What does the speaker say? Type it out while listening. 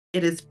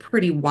It is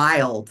pretty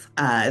wild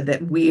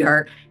that we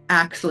are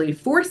actually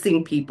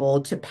forcing people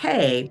to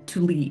pay to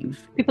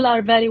leave. People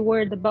are very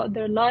worried about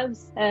their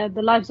lives,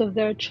 the lives of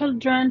their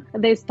children.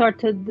 They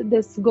started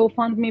this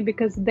GoFundMe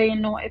because they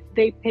know if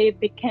they pay,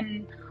 they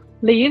can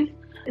leave.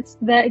 It's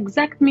the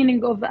exact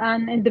meaning of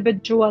an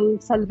individual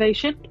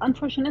salvation.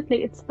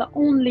 Unfortunately, it's the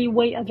only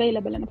way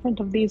available in front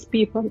of these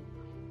people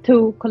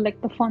to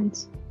collect the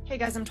funds. Hey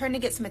guys, I'm trying to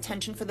get some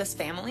attention for this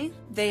family.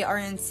 They are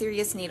in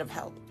serious need of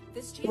help.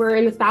 We're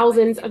in the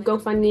thousands of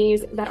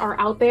GoFundMes that are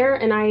out there,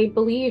 and I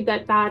believe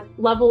that that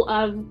level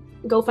of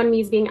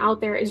GoFundMes being out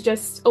there is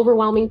just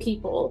overwhelming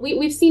people.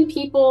 We've seen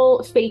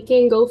people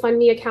faking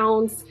GoFundMe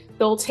accounts.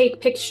 They'll take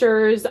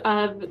pictures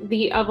of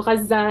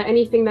Gaza,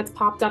 anything that's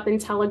popped up in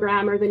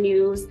Telegram or the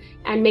news,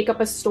 and make up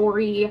a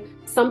story.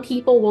 Some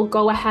people will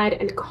go ahead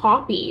and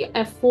copy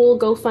a full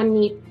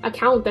GoFundMe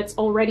account that's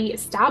already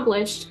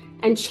established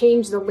and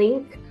change the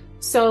link.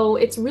 So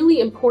it's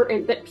really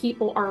important that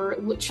people are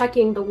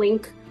checking the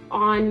link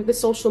on the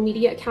social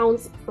media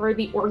accounts for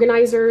the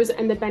organizers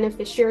and the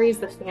beneficiaries,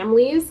 the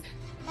families.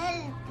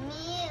 I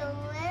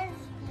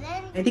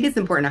think it's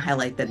important to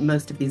highlight that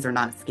most of these are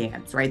not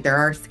scams, right? There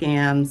are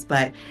scams,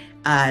 but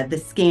the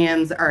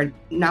scams are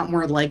not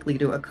more likely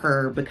to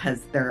occur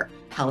because they're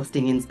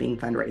Palestinians being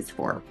fundraised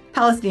for.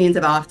 Palestinians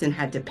have often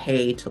had to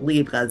pay to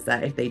leave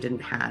Gaza if they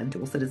didn't have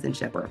dual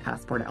citizenship or a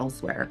passport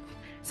elsewhere.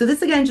 So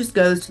this again just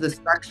goes to the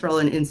structural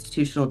and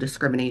institutional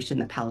discrimination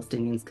that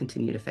Palestinians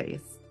continue to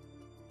face.